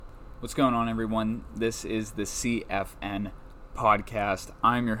What's going on, everyone? This is the CFN podcast.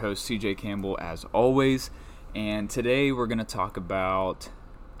 I'm your host, CJ Campbell, as always, and today we're going to talk about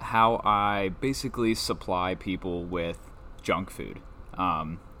how I basically supply people with junk food.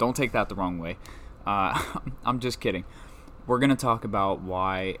 Don't take that the wrong way. I'm just kidding. We're going to talk about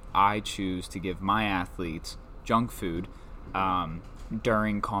why I choose to give my athletes junk food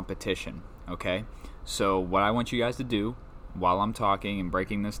during competition, okay? So what I want you guys to do while I'm talking and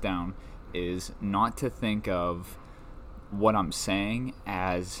breaking this down is not to think of what I'm saying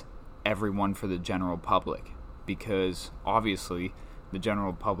as everyone for the general public, because obviously the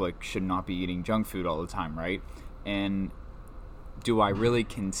general public should not be eating junk food all the time, right? And do I really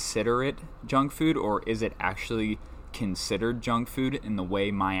consider it junk food, or is it actually considered junk food in the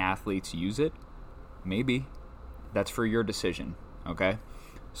way my athletes use it? Maybe. That's for your decision, okay?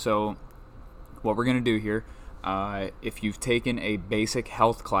 So what we're going to do here, if you've taken a basic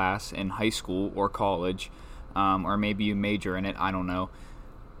health class in high school or college, or maybe you major in it, I don't know.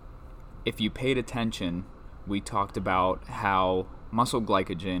 If you paid attention, we talked about how muscle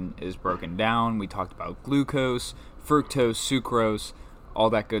glycogen is broken down. We talked about glucose, fructose, sucrose, all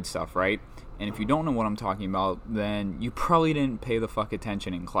that good stuff, right? And if you don't know what I'm talking about, then you probably didn't pay the fuck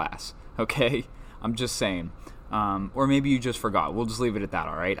attention in class, okay? I'm just saying. Or maybe you just forgot. We'll just leave it at that,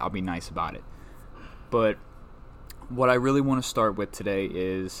 all right? I'll be nice about it. But what I really want to start with today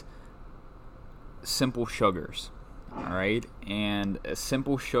is simple sugars, all right? And a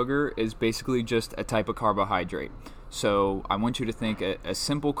simple sugar is basically just a type of carbohydrate. So I want you to think a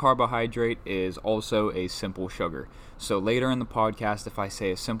simple carbohydrate is also a simple sugar. So later in the podcast, if I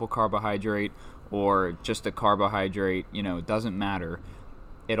say a simple carbohydrate or just a carbohydrate, it doesn't matter.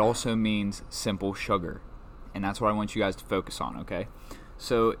 It also means simple sugar. And that's what I want you guys to focus on, okay?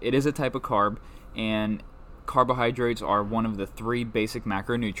 So it is a type of carb, and carbohydrates are one of the three basic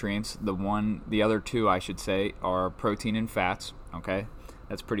macronutrients. The other two, I should say, are protein and fats, okay?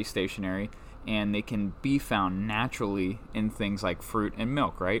 That's pretty stationary. And they can be found naturally in things like fruit and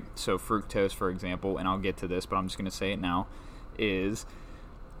milk, right? So fructose, for example, and I'll get to this, but I'm just going to say it now, is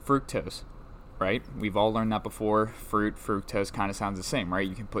fructose, right? We've all learned that before. Fructose kind of sounds the same, right?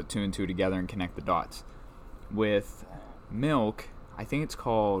 You can put two and two together and connect the dots. With milk, I think it's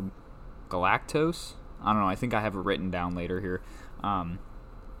called galactose. I don't know. I think I have it written down later here.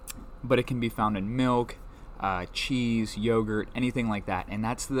 But it can be found in milk, cheese, yogurt, anything like that. And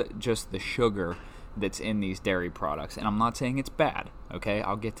that's just the sugar that's in these dairy products. And I'm not saying it's bad, okay?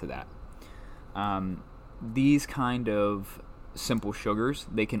 I'll get to that. These kind of simple sugars,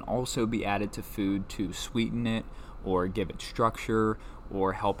 they can also be added to food to sweeten it or give it structure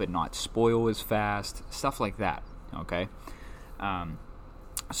or help it not spoil as fast, stuff like that, okay?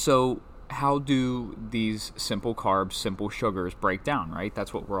 So how do these simple carbs, simple sugars break down, right?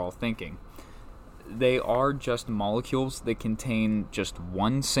 That's what we're all thinking. They are just molecules that contain just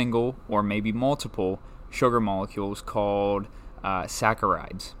one single or maybe multiple sugar molecules called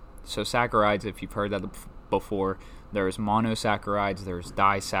saccharides. So saccharides, if you've heard that before, there's monosaccharides, there's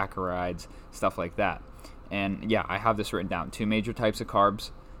disaccharides, stuff like that. And yeah, I have this written down. Two major types of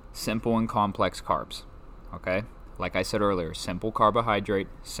carbs, simple and complex carbs, okay? Like I said earlier, simple carbohydrate,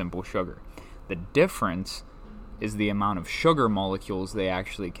 simple sugar. The difference is the amount of sugar molecules they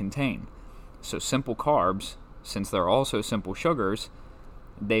actually contain. So simple carbs, since they're also simple sugars,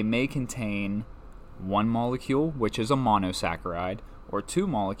 they may contain one molecule, which is a monosaccharide, or two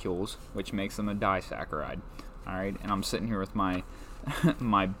molecules, which makes them a disaccharide. All right, and I'm sitting here with my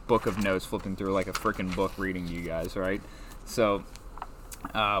my book of notes, flipping through like a freaking book, reading to you guys, right? So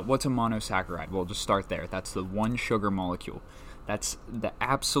what's a monosaccharide? We'll just start there. That's the one sugar molecule. That's the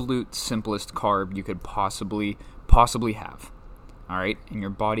absolute simplest carb you could possibly have. All right, and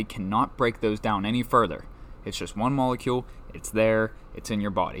your body cannot break those down any further. It's just one molecule. It's there. It's in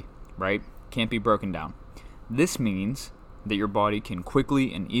your body, right? Can't be broken down. This means that your body can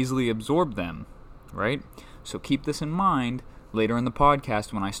quickly and easily absorb them, right? So keep this in mind later in the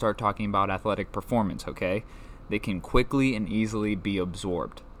podcast when I start talking about athletic performance, okay? They can quickly and easily be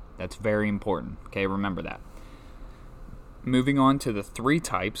absorbed. That's very important, okay? Remember that. Moving on to the three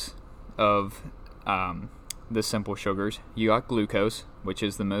types of the simple sugars, you got glucose, which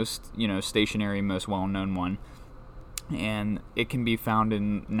is the most, stationary, most well-known one. And it can be found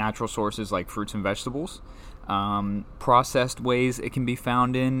in natural sources like fruits and vegetables. Processed ways it can be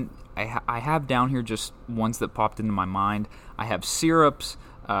found in, I have down here just ones that popped into my mind. I have syrups,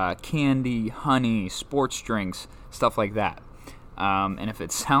 candy, honey, sports drinks, stuff like that. And if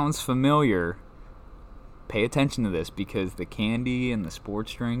it sounds familiar, pay attention to this, because the candy and the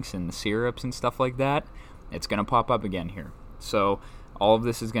sports drinks and the syrups and stuff like that, it's going to pop up again here. So all of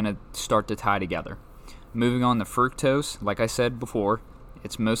this is going to start to tie together. Moving on to fructose, like I said before,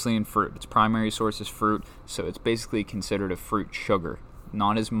 it's mostly in fruit. Its primary source is fruit, so it's basically considered a fruit sugar.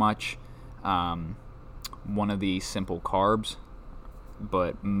 Not as much one of the simple carbs,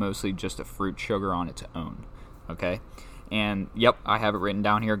 but mostly just a fruit sugar on its own, okay? And, yep, I have it written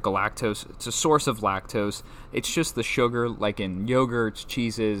down here, galactose. It's a source of lactose. It's just the sugar, like in yogurts,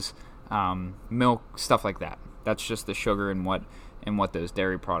 cheeses, milk, stuff like that. That's just the sugar in what those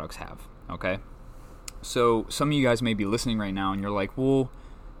dairy products have, okay? So some of you guys may be listening right now and you're like, well,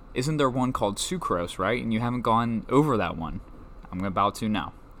 isn't there one called sucrose, right? And you haven't gone over that one. I'm about to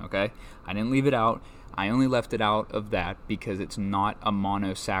now, okay? I didn't leave it out. I only left it out of that because it's not a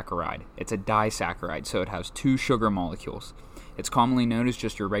monosaccharide. It's a disaccharide, so it has 2 sugar molecules. It's commonly known as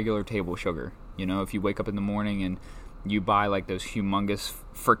just your regular table sugar. You know, if you wake up in the morning and you buy like those humongous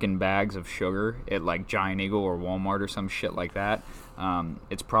frickin' bags of sugar at like Giant Eagle or Walmart or some shit like that,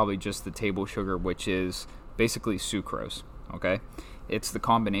 it's probably just the table sugar, which is basically sucrose, okay? It's the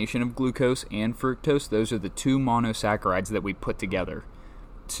combination of glucose and fructose. Those are the 2 monosaccharides that we put together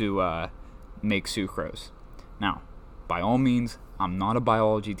to make sucrose. Now, by all means, I'm not a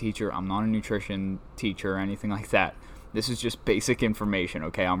biology teacher. I'm not a nutrition teacher or anything like that. This is just basic information,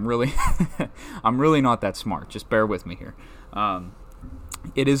 okay? I'm really not that smart. Just bear with me here.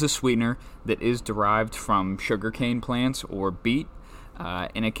 It is a sweetener that is derived from sugarcane plants or beet,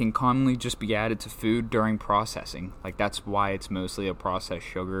 and it can commonly just be added to food during processing. Like, that's why it's mostly a processed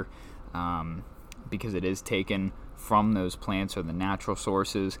sugar, because it is taken from those plants or the natural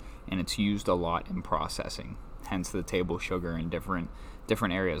sources, and it's used a lot in processing. Hence the table sugar in different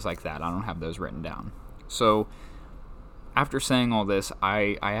areas like that. I don't have those written down. So, after saying all this,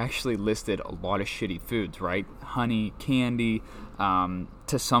 I actually listed a lot of shitty foods, right? Honey, candy,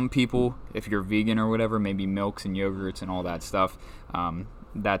 to some people, if you're vegan or whatever, maybe milks and yogurts and all that stuff,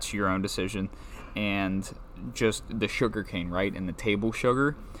 that's your own decision. And just the sugar cane, right? And the table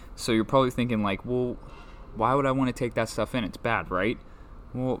sugar. So you're probably thinking like, well, why would I want to take that stuff in? It's bad, right?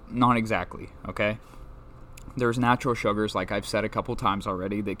 Well, not exactly, okay? There's natural sugars, like I've said a couple times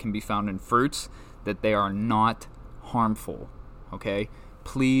already, that can be found in fruits, that they are not harmful, okay?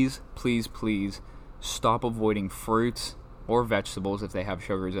 Please, please, please stop avoiding fruits or vegetables if they have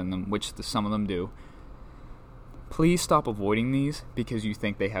sugars in them, which some of them do. Please stop avoiding these because you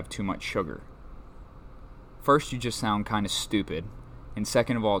think they have too much sugar. First, you just sound kind of stupid, and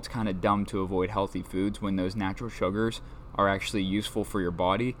second of all, it's kind of dumb to avoid healthy foods when those natural sugars are actually useful for your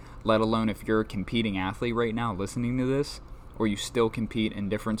body, let alone if you're a competing athlete right now listening to this, or you still compete in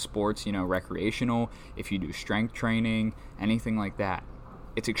different sports, you know, recreational, if you do strength training, anything like that.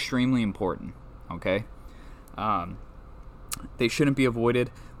 It's extremely important, okay? They shouldn't be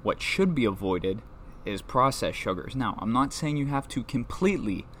avoided. What should be avoided is processed sugars. Now, I'm not saying you have to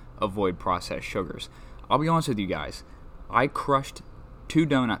completely avoid processed sugars. I'll be honest with you guys. I crushed 2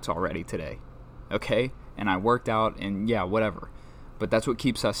 donuts already today, okay? And I worked out and yeah, whatever. But that's what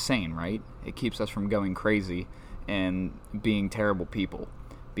keeps us sane, right? It keeps us from going crazy and being terrible people,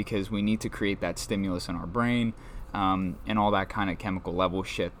 because we need to create that stimulus in our brain, and all that kind of chemical level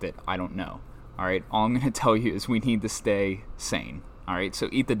shit that I don't know. All right, all I'm going to tell you is we need to stay sane. All right, so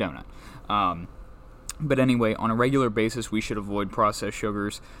eat the donut. But anyway, on a regular basis, we should avoid processed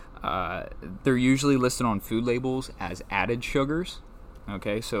sugars. They're usually listed on food labels as added sugars.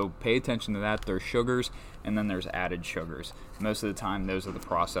 Okay, so pay attention to that. There's sugars, and then there's added sugars. Most of the time, those are the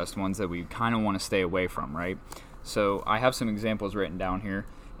processed ones that we kind of want to stay away from, right? So I have some examples written down here,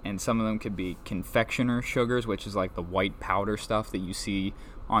 and some of them could be confectioner sugars, which is like the white powder stuff that you see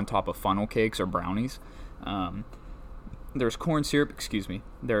on top of funnel cakes or brownies. There's corn syrup,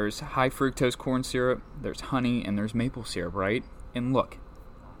 there's high fructose corn syrup, there's honey, and there's maple syrup, right? And look,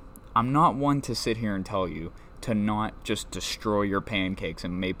 I'm not one to sit here and tell you to not just destroy your pancakes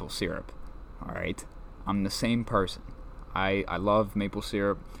in maple syrup, all right? I'm the same person. I love maple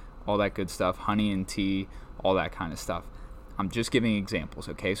syrup, all that good stuff, honey and tea, all that kind of stuff. I'm just giving examples,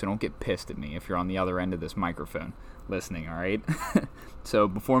 okay? So don't get pissed at me if you're on the other end of this microphone listening, all right? So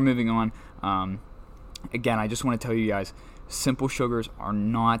before moving on, again, I just want to tell you guys, simple sugars are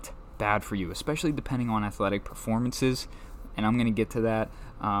not bad for you, especially depending on athletic performances, and I'm going to get to that.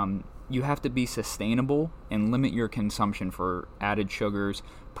 You have to be sustainable and limit your consumption for added sugars,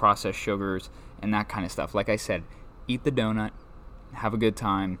 processed sugars, and that kind of stuff. Like I said, eat the donut, have a good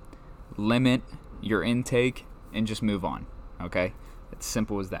time, limit your intake, and just move on, okay? It's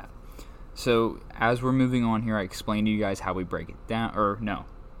simple as that. So as we're moving on here, I explained to you guys how we break it down, or no,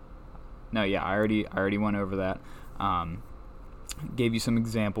 yeah, I already went over that. Gave you some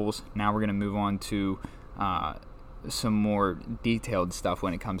examples. Now we're going to move on to some more detailed stuff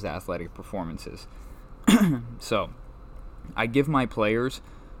when it comes to athletic performances. So, I give my players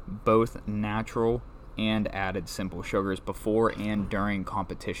both natural and added simple sugars before and during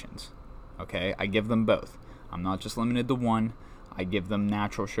competitions. Okay, I give them both. I'm not just limited to one. I give them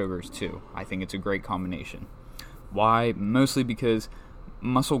natural sugars too. I think it's a great combination. Why? Mostly because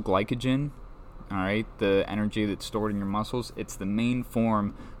muscle glycogen, all right, the energy that's stored in your muscles, it's the main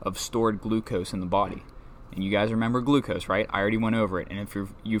form of stored glucose in the body. And you guys remember glucose, right? I already went over it. And if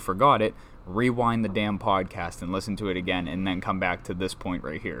you forgot it, rewind the damn podcast and listen to it again, and then come back to this point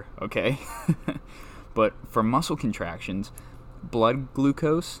right here, okay? But for muscle contractions, blood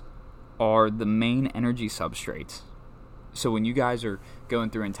glucose are the main energy substrates. So when you guys are going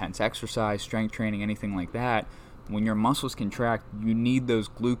through intense exercise, strength training, anything like that, when your muscles contract, you need those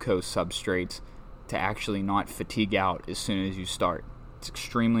glucose substrates to actually not fatigue out as soon as you start. It's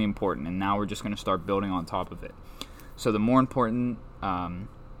extremely important, and now we're just going to start building on top of it. So the more important, the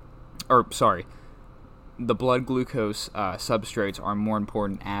blood glucose substrates are more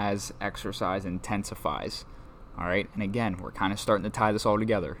important as exercise intensifies. All right, and again, we're kind of starting to tie this all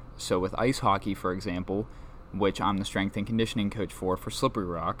together. So with ice hockey, for example, which I'm the strength and conditioning coach for Slippery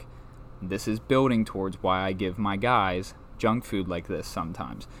Rock, this is building towards why I give my guys junk food like this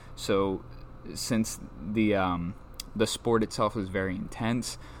sometimes. So since the sport itself is very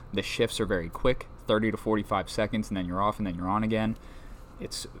intense, the shifts are very quick, 30 to 45 seconds, and then you're off and then you're on again.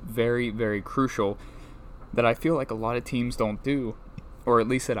 It's very, very crucial that I feel like a lot of teams don't do, or at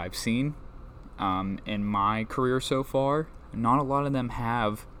least that I've seen in my career so far. Not a lot of them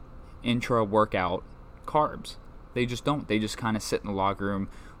have intra-workout carbs. They just don't. They just kind of sit in the locker room.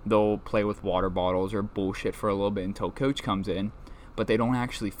 They'll play with water bottles or bullshit for a little bit until coach comes in, but they don't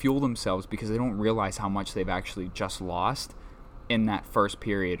actually fuel themselves because they don't realize how much they've actually just lost in that first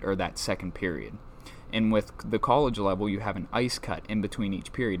period or that second period. And with the college level, you have an ice cut in between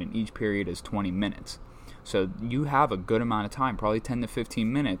each period, and each period is 20 minutes. So you have a good amount of time, probably 10 to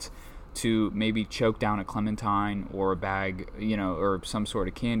 15 minutes, to maybe choke down a clementine or a bag, or some sort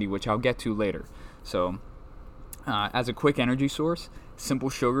of candy, which I'll get to later. So as a quick energy source, simple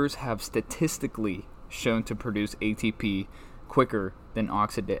sugars have statistically shown to produce ATP quicker than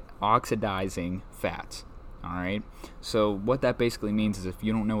oxidizing fats. All right. So what that basically means is, if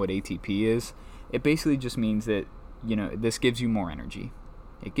you don't know what ATP is, it basically just means that, this gives you more energy.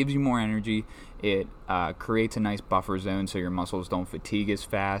 It gives you more energy. It creates a nice buffer zone so your muscles don't fatigue as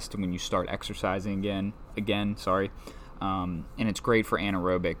fast when you start exercising again. And it's great for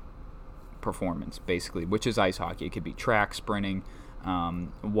anaerobic performance, basically, which is ice hockey. It could be track, sprinting,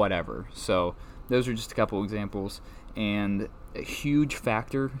 whatever. So those are just a couple examples. And a huge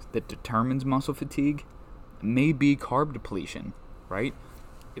factor that determines muscle fatigue may be carb depletion, right?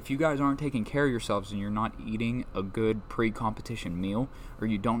 If you guys aren't taking care of yourselves and you're not eating a good pre-competition meal, or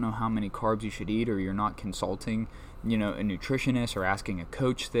you don't know how many carbs you should eat, or you're not consulting, a nutritionist or asking a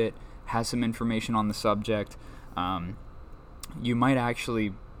coach that has some information on the subject, you might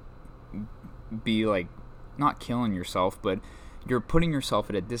actually be not killing yourself, but you're putting yourself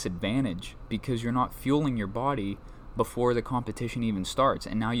at a disadvantage because you're not fueling your body before the competition even starts.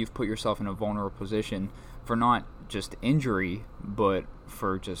 And now you've put yourself in a vulnerable position for not just injury, but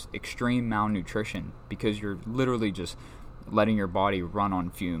for just extreme malnutrition, because you're literally just letting your body run on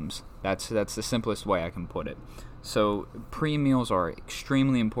fumes. That's the simplest way I can put it. So pre-meals are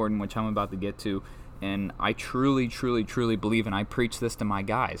extremely important, which I'm about to get to. And I truly, truly, truly believe, and I preach this to my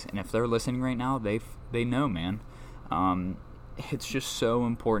guys, and if they're listening right now, they know, man. It's just so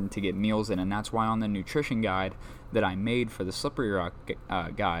important to get meals in, and that's why on the nutrition guide that I made for the Slippery Rock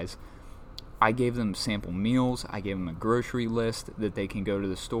guys, I gave them sample meals. I gave them a grocery list that they can go to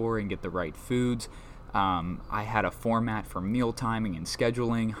the store and get the right foods. I had a format for meal timing and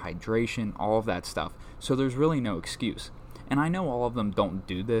scheduling, hydration, all of that stuff. So there's really no excuse. And I know all of them don't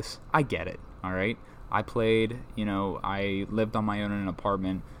do this. I get it, all right? I played, I lived on my own in an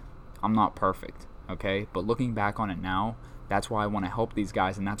apartment. I'm not perfect, okay? But looking back on it now, that's why I want to help these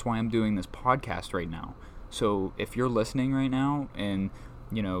guys, and that's why I'm doing this podcast right now. So if you're listening right now and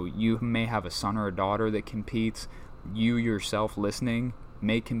you may have a son or a daughter that competes, you yourself listening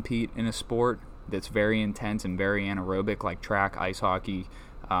may compete in a sport that's very intense and very anaerobic, like track, ice hockey,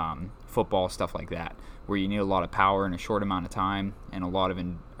 football, stuff like that, where you need a lot of power in a short amount of time, and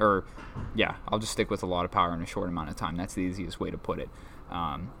I'll just stick with a lot of power in a short amount of time. That's the easiest way to put it.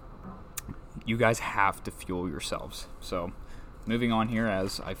 You guys have to fuel yourselves. So moving on here,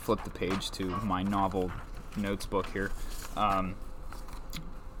 as I flip the page to my novel notes book here,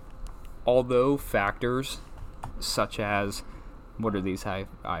 although factors such as, what are these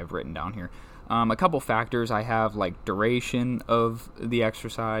I've written down here? A couple factors I have, like duration of the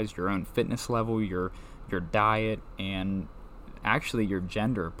exercise, your own fitness level, your diet, and actually your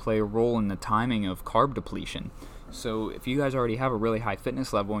gender play a role in the timing of carb depletion. So if you guys already have a really high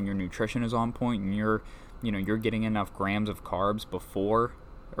fitness level and your nutrition is on point and you're getting enough grams of carbs before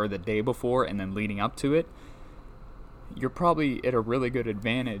or the day before and then leading up to it, you're probably at a really good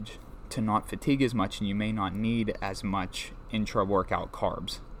advantage to not fatigue as much, and you may not need as much intra-workout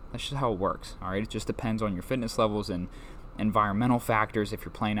carbs. That's just how it works, all right? It just depends on your fitness levels and environmental factors, if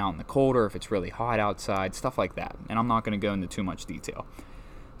you're playing out in the cold or if it's really hot outside, stuff like that. And I'm not going to go into too much detail.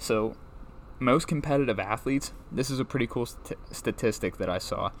 So most competitive athletes, this is a pretty cool statistic that I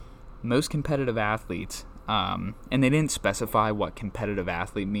saw. Most competitive athletes, and they didn't specify what competitive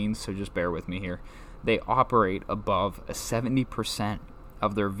athlete means, so just bear with me here. They operate above a 70%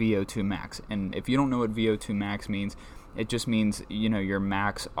 of their VO2 max. And if you don't know what VO2 max means, it just means, your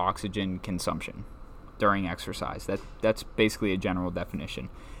max oxygen consumption during exercise. That's basically a general definition.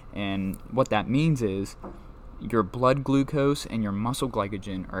 And what that means is your blood glucose and your muscle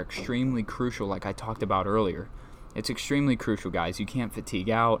glycogen are extremely crucial, like I talked about earlier. It's extremely crucial, guys. You can't fatigue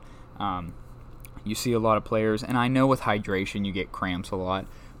out. You see a lot of players, and I know with hydration you get cramps a lot,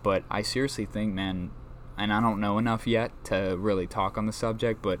 but I seriously think, man, and I don't know enough yet to really talk on the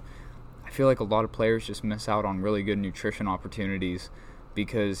subject, but I feel like a lot of players just miss out on really good nutrition opportunities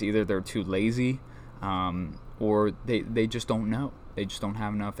because either they're too lazy or they just don't know. They just don't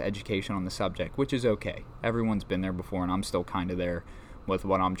have enough education on the subject, which is okay. Everyone's been there before, and I'm still kind of there with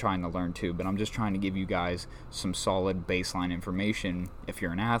what I'm trying to learn too, but I'm just trying to give you guys some solid baseline information. If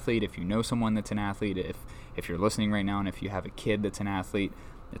you're an athlete, if you know someone that's an athlete, if you're listening right now and if you have a kid that's an athlete,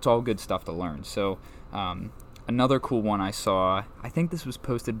 it's all good stuff to learn. So another cool one I saw, I think this was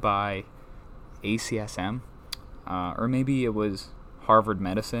posted by ACSM, or maybe it was Harvard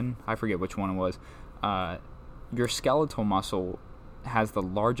Medicine, I forget which one it was. Your skeletal muscle has the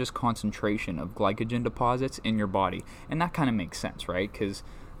largest concentration of glycogen deposits in your body. And that kind of makes sense, right? Because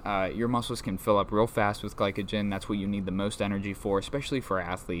your muscles can fill up real fast with glycogen. That's what you need the most energy for, especially for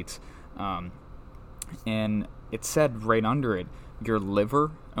athletes. And it said right under it, your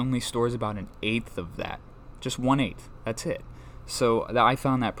liver only stores about 1/8 of that. Just 1/8. That's it. So I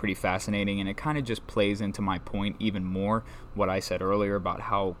found that pretty fascinating, and it kind of just plays into my point even more, what I said earlier about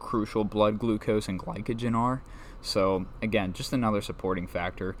how crucial blood glucose and glycogen are. So again, just another supporting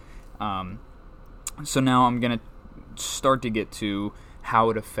factor. So now I'm going to start to get to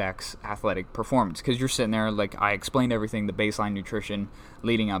how it affects athletic performance, because you're sitting there, like I explained everything, the baseline nutrition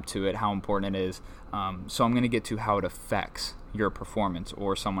leading up to it, how important it is. So I'm going to get to how it affects your performance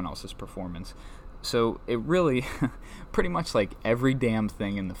or someone else's performance. So it really, pretty much like every damn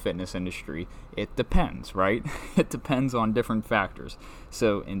thing in the fitness industry, it depends, right? It depends on different factors.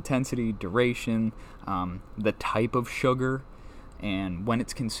 So intensity, duration, the type of sugar, and when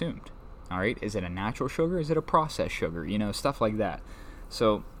it's consumed. All right, is it a natural sugar? Is it a processed sugar? Stuff like that.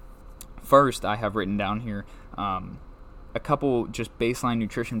 So first, I have written down here a couple just baseline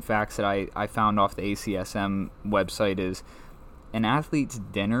nutrition facts that I found off the ACSM website is an athlete's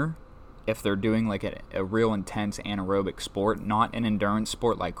dinner, if they're doing like a real intense anaerobic sport, not an endurance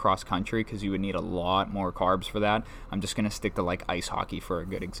sport like cross country, because you would need a lot more carbs for that. I'm just going to stick to like ice hockey for a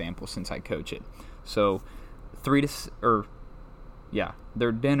good example since I coach it. So their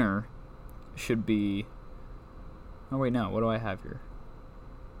dinner should be, oh wait, no, what do I have here?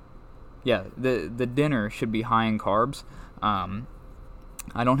 Yeah, the dinner should be high in carbs.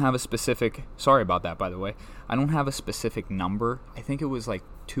 I don't have a specific, sorry about that, by the way. I don't have a specific number. I think it was like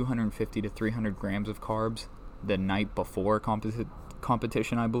 250 to 300 grams of carbs the night before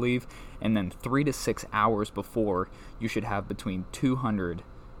competition, I believe. And then 3 to 6 hours before, you should have between 200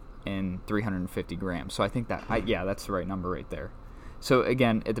 and 350 grams. So I think that's the right number right there. So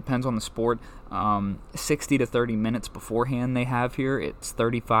again, it depends on the sport. 60 to 30 minutes beforehand they have here, it's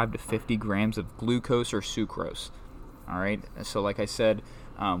 35 to 50 grams of glucose or sucrose. All right, so like I said,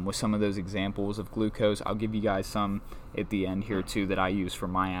 with some of those examples of glucose, I'll give you guys some at the end here too that I use for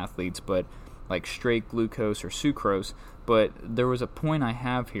my athletes, but like straight glucose or sucrose. But there was a point I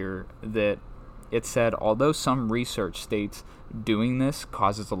have here that it said, although some research states doing this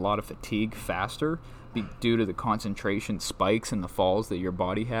causes a lot of fatigue faster due to the concentration spikes and the falls that your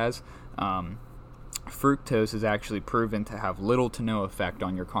body has, fructose is actually proven to have little to no effect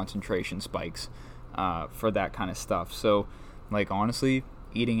on your concentration spikes for that kind of stuff. So, like, honestly,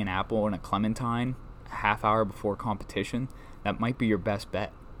 eating an apple and a clementine a half hour before competition, that might be your best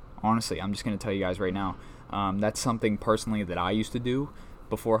bet. Honestly, I'm just going to tell you guys right now. That's something personally that I used to do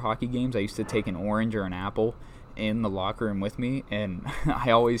before hockey games. I used to take an orange or an apple in the locker room with me, and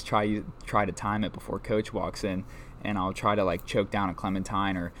I always try to time it before coach walks in, and I'll try to like choke down a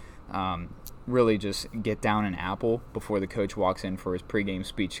clementine or really just get down an apple before the coach walks in for his pregame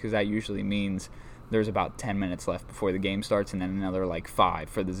speech, because that usually means there's about 10 minutes left before the game starts, and then another like 5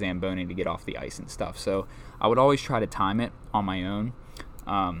 for the Zamboni to get off the ice and stuff. So I would always try to time it on my own,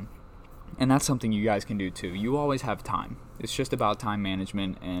 and that's something you guys can do too. You always have time. It's just about time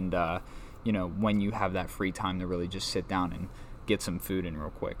management, and when you have that free time to really just sit down and get some food in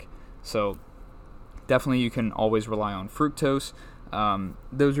real quick. So definitely you can always rely on fructose.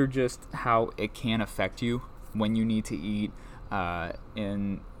 Those are just how it can affect you when you need to eat,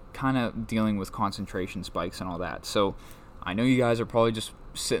 and kind of dealing with concentration spikes and all that. So I know you guys are probably just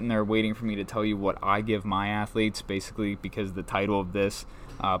sitting there waiting for me to tell you what I give my athletes, basically because the title of this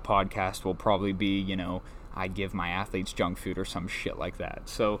podcast will probably be, I give my athletes junk food or some shit like that.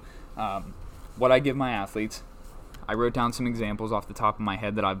 So what I give my athletes, I wrote down some examples off the top of my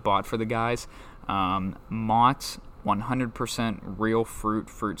head that I've bought for the guys. Mott's 100% real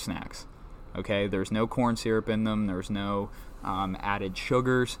fruit snacks. Okay, there's no corn syrup in them. There's no added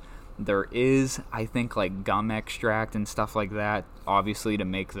sugars. There is, I think, like gum extract and stuff like that, obviously, to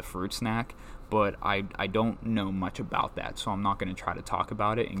make the fruit snack. But I don't know much about that, so I'm not going to try to talk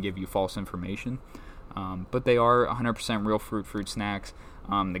about it and give you false information. But they are 100% real fruit snacks.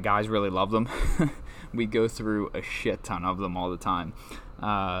 The guys really love them. We go through a shit ton of them all the time.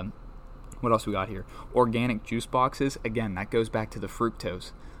 What else we got here? Organic juice boxes. Again, that goes back to the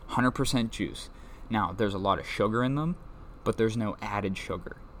fructose. 100% juice. Now, there's a lot of sugar in them, but there's no added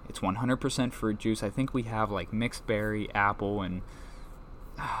sugar. It's 100% fruit juice. I think we have like mixed berry, apple, and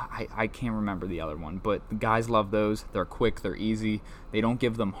I can't remember the other one, but the guys love those. They're quick, they're easy. They don't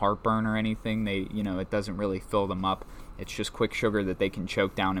give them heartburn or anything. It doesn't really fill them up. It's just quick sugar that they can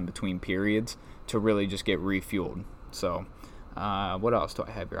choke down in between periods to really just get refueled. So, what else do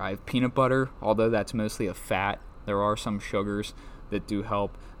I have here? I have peanut butter, although that's mostly a fat. There are some sugars that do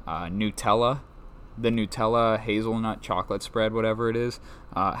help. Nutella. The Nutella hazelnut chocolate spread, whatever it is,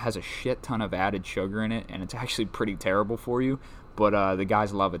 has a shit ton of added sugar in it, and it's actually pretty terrible for you. But the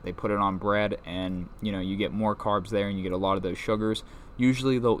guys love it. They put it on bread, and you get more carbs there, and you get a lot of those sugars.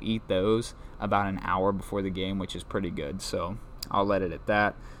 Usually they'll eat those about an hour before the game, which is pretty good. So I'll let it at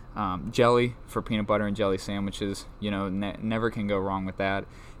that. Jelly for peanut butter and jelly sandwiches. Never can go wrong with that.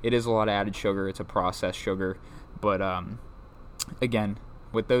 It is a lot of added sugar. It's a processed sugar, but again,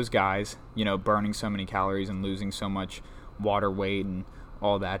 with those guys, burning so many calories and losing so much water weight and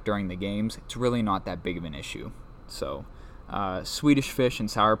all that during the games, it's really not that big of an issue. So, Swedish Fish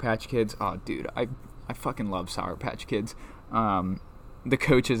and Sour Patch Kids. Oh, dude, I fucking love Sour Patch Kids. The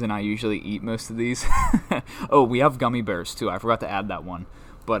coaches and I usually eat most of these. Oh, we have gummy bears too. I forgot to add that one.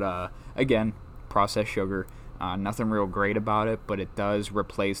 But again, processed sugar. Nothing real great about it, but it does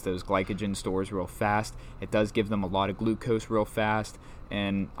replace those glycogen stores real fast. It does give them a lot of glucose real fast,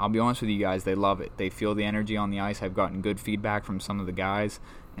 and I'll be honest with you guys, they love it. They feel the energy on the ice. I've gotten good feedback from some of the guys,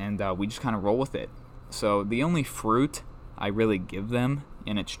 and we just kind of roll with it. So the only fruit I really give them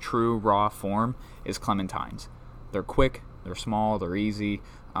in its true raw form is clementines. They're quick, they're small, they're easy.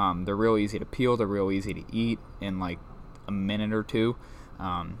 They're real easy to peel, they're real easy to eat in like a minute or two.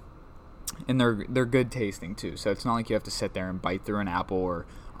 And they're good tasting too, so it's not like you have to sit there and bite through an apple or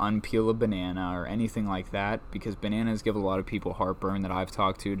unpeel a banana or anything like that, because bananas give a lot of people heartburn that I've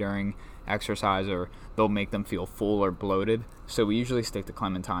talked to during exercise, or they'll make them feel full or bloated. So we usually stick to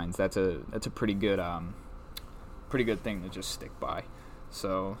clementines. That's a pretty good thing to just stick by.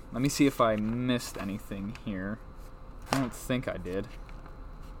 So let me see if I missed anything here. I don't think I did.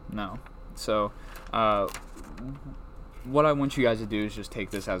 No. So what I want you guys to do is just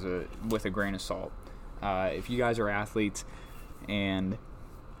take this with a grain of salt. If you guys are athletes and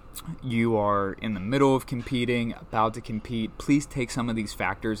you are in the middle of competing, about to compete, please take some of these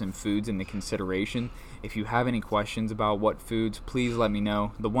factors and foods into consideration. If you have any questions about what foods, please let me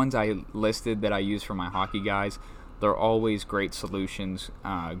know. The ones I listed that I use for my hockey guys, they're always great solutions,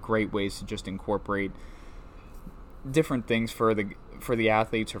 great ways to just incorporate different things for the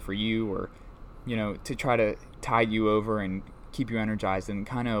athletes or for you, or to try to tide you over and keep you energized and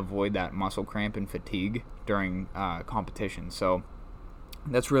kind of avoid that muscle cramp and fatigue during competition. So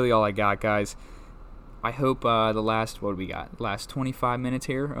that's really all I got, guys. I hope the last 25 minutes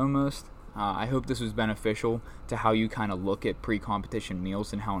here almost, I hope this was beneficial to how you kind of look at pre-competition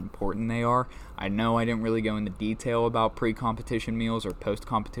meals and how important they are. I know I didn't really go into detail about pre-competition meals or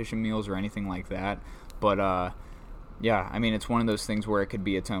post-competition meals or anything like that, but yeah, I mean, it's one of those things where it could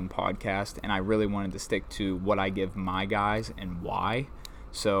be its own podcast, and I really wanted to stick to what I give my guys and why.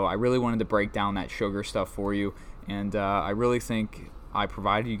 So I really wanted to break down that sugar stuff for you, and I really think I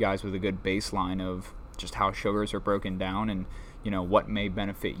provided you guys with a good baseline of just how sugars are broken down, and what may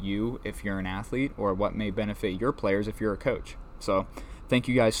benefit you if you're an athlete, or what may benefit your players if you're a coach. So thank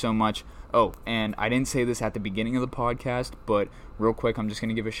you guys so much. Oh, and I didn't say this at the beginning of the podcast, but real quick, I'm just going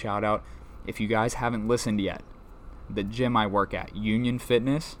to give a shout out. If you guys haven't listened yet, the gym I work at, Union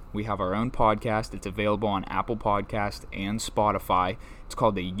Fitness, we have our own podcast. It's available on Apple Podcast and Spotify. It's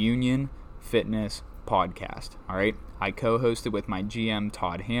called the Union Fitness Podcast. All right, I co-host it with my GM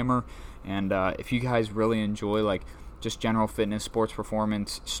Todd Hammer, and if you guys really enjoy just general fitness, sports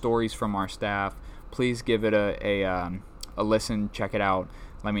performance, stories from our staff, please give it a listen. Check it out.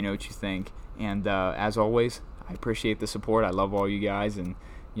 Let me know what you think. And as always, I appreciate the support. I love all you guys, and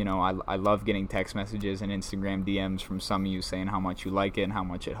I love getting text messages and Instagram DMs from some of you saying how much you like it and how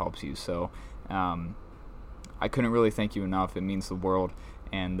much it helps you. So I couldn't really thank you enough. It means the world.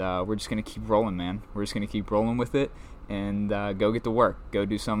 And we're just going to keep rolling, man. We're just going to keep rolling with it and go get to work. Go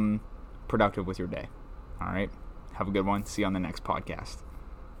do something productive with your day. All right? Have a good one. See you on the next podcast.